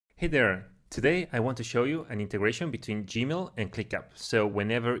Hey there! Today I want to show you an integration between Gmail and ClickUp. So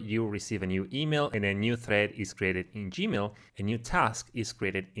whenever you receive a new email and a new thread is created in Gmail, a new task is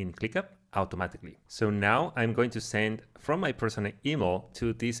created in ClickUp automatically. So now I'm going to send from my personal email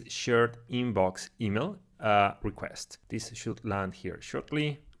to this shared inbox email request. This should land here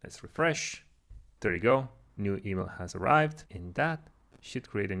shortly. Let's refresh. There you go. New email has arrived, and that should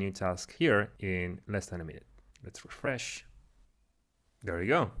create a new task here in less than a minute. Let's refresh. There you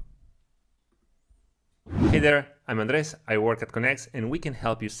go. Hey there, I'm Andres, I work at Connects, and we can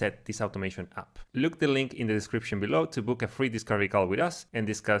help you set this automation up. Look the link in the description below to book a free discovery call with us and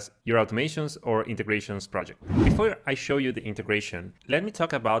discuss your automations or integrations project. Before I show you the integration, let me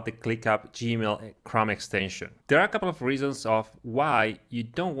talk about the ClickUp Gmail Chrome extension. There are a couple of reasons of why you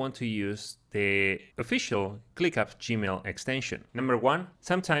don't want to use the official ClickUp Gmail extension. Number one,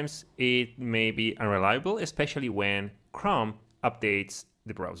 sometimes it may be unreliable, especially when Chrome updates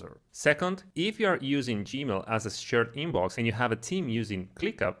the browser. Second, if you are using Gmail as a shared inbox and you have a team using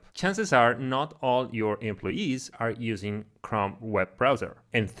ClickUp, chances are not all your employees are using Chrome web browser.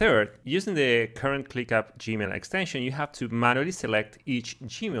 And third, using the current ClickUp Gmail extension, you have to manually select each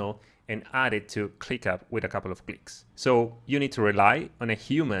Gmail and add it to ClickUp with a couple of clicks. So you need to rely on a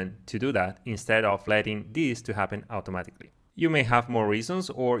human to do that instead of letting this to happen automatically. You may have more reasons,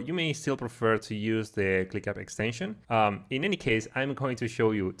 or you may still prefer to use the ClickUp extension. In any case, I'm going to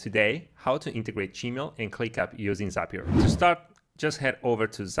show you today how to integrate Gmail and ClickUp using Zapier. To start, just head over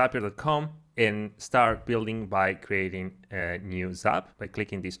to zapier.com and start building by creating a new Zap by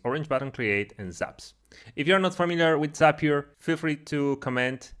clicking this orange button, Create, and Zaps. If you're not familiar with Zapier, feel free to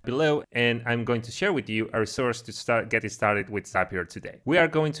comment below, and I'm going to share with you a resource to get started with Zapier today. We are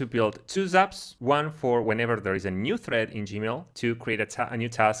going to build two Zaps, one for whenever there is a new thread in Gmail to create a new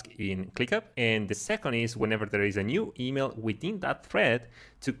task in ClickUp, and the second is whenever there is a new email within that thread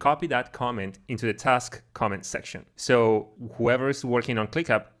to copy that comment into the task comment section. So whoever is working on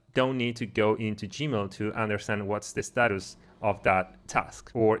ClickUp don't need to go into Gmail to understand what's the status of that task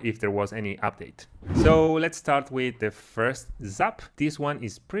or if there was any update. So let's start with the first Zap. This one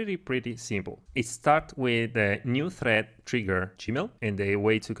is pretty simple. It starts with the new thread trigger Gmail, and the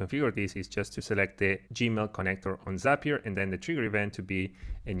way to configure this is just to select the Gmail connector on Zapier and then the trigger event to be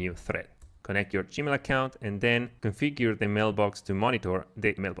a new thread. Connect your Gmail account and then configure the mailbox to monitor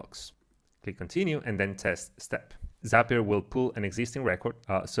the mailbox. Click continue and then test step. Zapier will pull an existing record,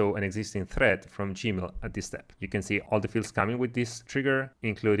 so an existing thread from Gmail at this step. You can see all the fields coming with this trigger,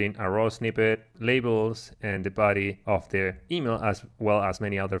 including a raw snippet, labels, and the body of the email, as well as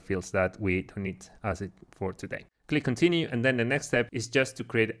many other fields that we don't need as it for today. Click continue, and then the next step is just to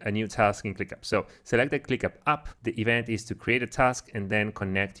create a new task in ClickUp. So select the ClickUp app. The event is to create a task and then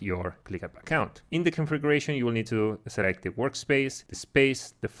connect your ClickUp account. In the configuration, you will need to select the workspace, the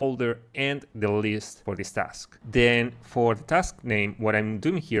space, the folder, and the list for this task. Then for the task name, what I'm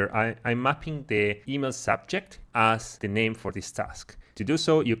doing here, I'm mapping the email subject as the name for this task. To do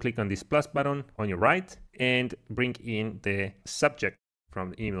so, you click on this plus button on your right and bring in the subject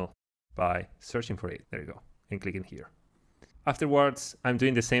from the email by searching for it. There you go. And click in here. Afterwards, I'm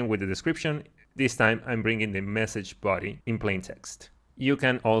doing the same with the description. This time I'm bringing the message body in plain text. You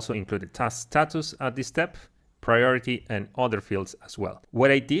can also include the task status at this step, priority, and other fields as well.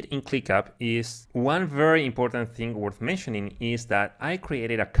 What I did in ClickUp is one very important thing worth mentioning is that I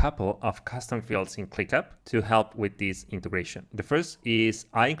created a couple of custom fields in ClickUp to help with this integration. The first is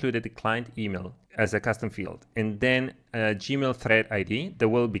I included the client email as a custom field, and then a Gmail thread ID that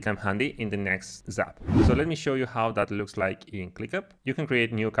will become handy in the next Zap. So let me show you how that looks like in ClickUp. You can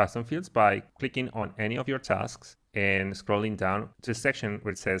create new custom fields by clicking on any of your tasks and scrolling down to the section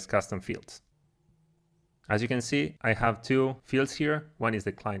where it says custom fields. As you can see, I have two fields here. One is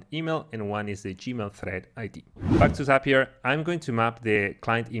the client email and one is the Gmail thread ID. Back to Zapier, I'm going to map the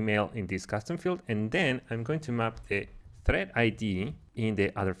client email in this custom field, and then I'm going to map the thread ID in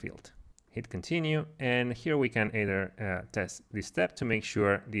the other field. Hit continue, and here we can either test this step to make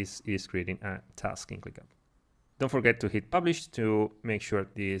sure this is creating a task in ClickUp. Don't forget to hit publish to make sure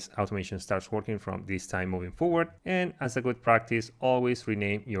this automation starts working from this time moving forward. And as a good practice, always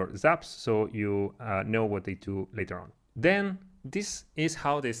rename your Zaps so you know what they do later on. Then this is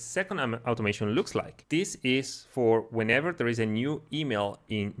how the second automation looks like. This is for whenever there is a new email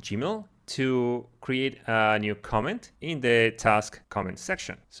in Gmail to create a new comment in the task comment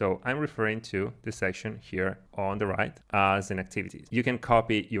section. So I'm referring to the section here on the right as an activity. You can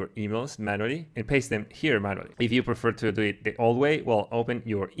copy your emails manually and paste them here manually. If you prefer to do it the old way, well, open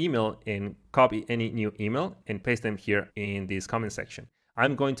your email and copy any new email and paste them here in this comment section.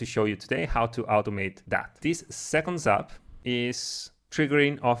 I'm going to show you today how to automate that. This second Zap is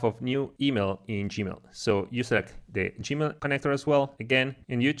triggering off of new email in Gmail. So you select the Gmail connector as well, again,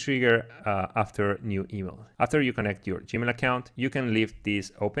 and you trigger after new email. After you connect your Gmail account, you can leave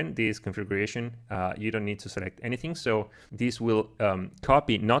this open, this configuration. You don't need to select anything. So this will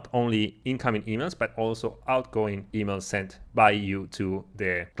copy not only incoming emails, but also outgoing emails sent by you to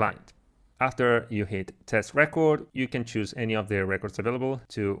the client. After you hit test record, you can choose any of the records available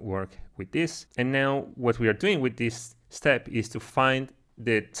to work with this. And now what we are doing with this step is to find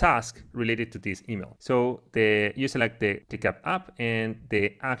the task related to this email. So you select the ClickUp app, and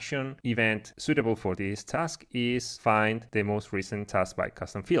the action event suitable for this task is find the most recent task by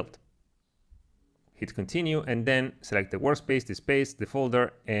custom field. Hit continue, and then select the workspace, the space, the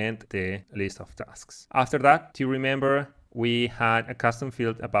folder, and the list of tasks. After that, to remember, we had a custom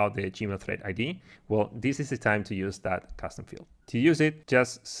field about the Gmail thread ID. Well, this is the time to use that custom field. To use it,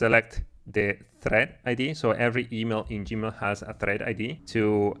 just select the thread ID. So every email in Gmail has a thread ID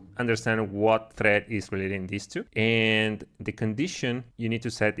to understand what thread is relating these to. And the condition you need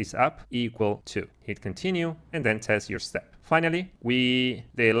to set is up equal to. Hit continue, and then test your step. Finally,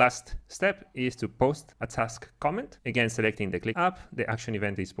 the last step is to post a task comment. Again, selecting the ClickUp, the action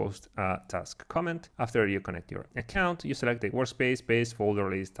event is post a task comment. After you connect your account, you select the workspace, space, folder,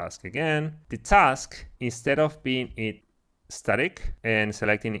 list, task again. The task, instead of being static and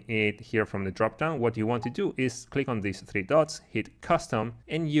selecting it here from the dropdown, what you want to do is click on these three dots, hit custom,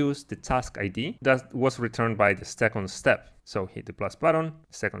 and use the task ID that was returned by the second step. So hit the plus button,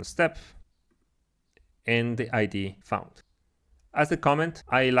 second step, and the ID found. As the comment,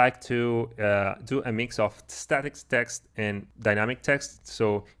 I like to do a mix of static text and dynamic text,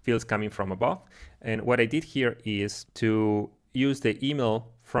 so fields coming from above. And what I did here is to use the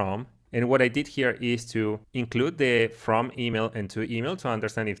email from, and what I did here is to include the from email and to email to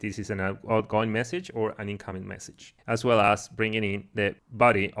understand if this is an outgoing message or an incoming message, as well as bringing in the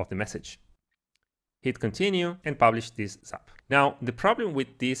body of the message. Hit continue and publish this zap. Now, the problem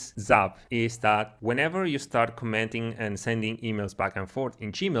with this zap is that whenever you start commenting and sending emails back and forth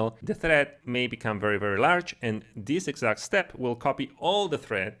in Gmail, the thread may become very, very large, and this exact step will copy all the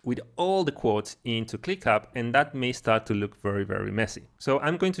thread with all the quotes into ClickUp, and that may start to look very, very messy. So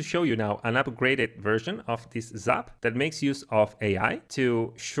I'm going to show you now an upgraded version of this zap that makes use of AI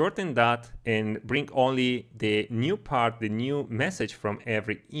to shorten that and bring only the new part, the new message from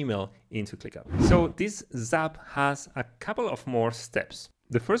every email into ClickUp. So this zap has a couple of more steps.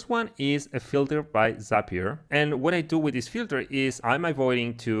 The first one is a filter by Zapier. And what I do with this filter is I'm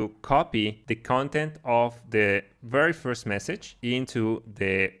avoiding to copy the content of the very first message into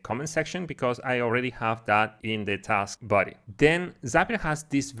the comment section because I already have that in the task body. Then Zapier has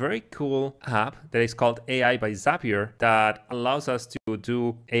this very cool app that is called AI by Zapier that allows us to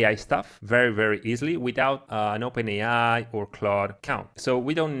do AI stuff very, very easily without an OpenAI or Claude account. So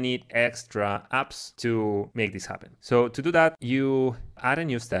we don't need extra apps to make this happen. So to do that, you add a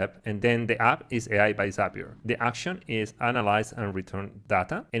new step, and then the app is AI by Zapier. The action is analyze and return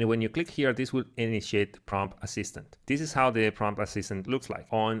data. And when you click here, this will initiate prompt assistant. This is how the prompt assistant looks like.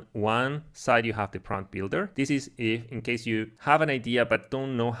 On one side, you have the prompt builder. This is if in case you have an idea but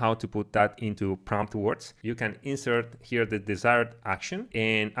don't know how to put that into prompt words, you can insert here the desired action.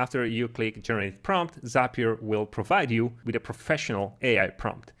 And after you click generate prompt, Zapier will provide you with a professional AI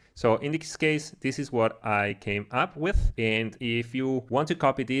prompt. So in this case, this is what I came up with. And if you want to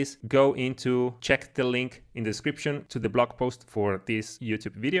copy this, go into check the link in the description to the blog post for this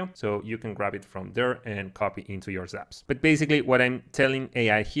YouTube video. So you can grab it from there and copy into your zaps. But basically what I'm telling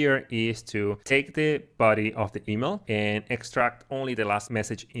AI here is to take the body of the email and extract only the last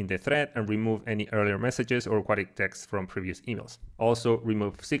message in the thread and remove any earlier messages or query text from previous emails. Also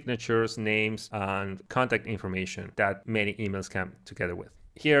remove signatures, names, and contact information that many emails come together with.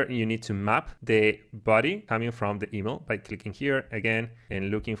 Here you need to map the body coming from the email by clicking here again and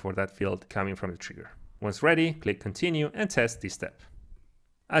looking for that field coming from the trigger. Once ready, click continue and test this step.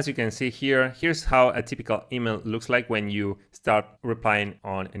 As you can see here, here's how a typical email looks like when you start replying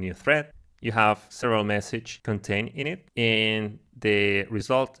on a new thread. You have several messages contained in it, and the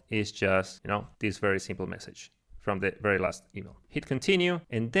result is just, this very simple message from the very last email. Hit continue,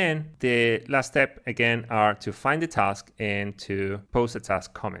 and then the last step again are to find the task and to post a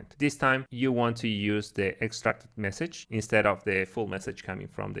task comment. This time you want to use the extracted message instead of the full message coming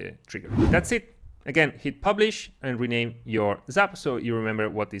from the trigger. That's it. Again, hit publish and rename your zap so you remember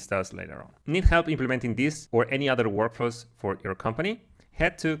what this does later on. Need help implementing this or any other workflows for your company?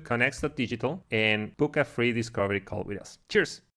 Head to connex.digital and book a free discovery call with us. Cheers!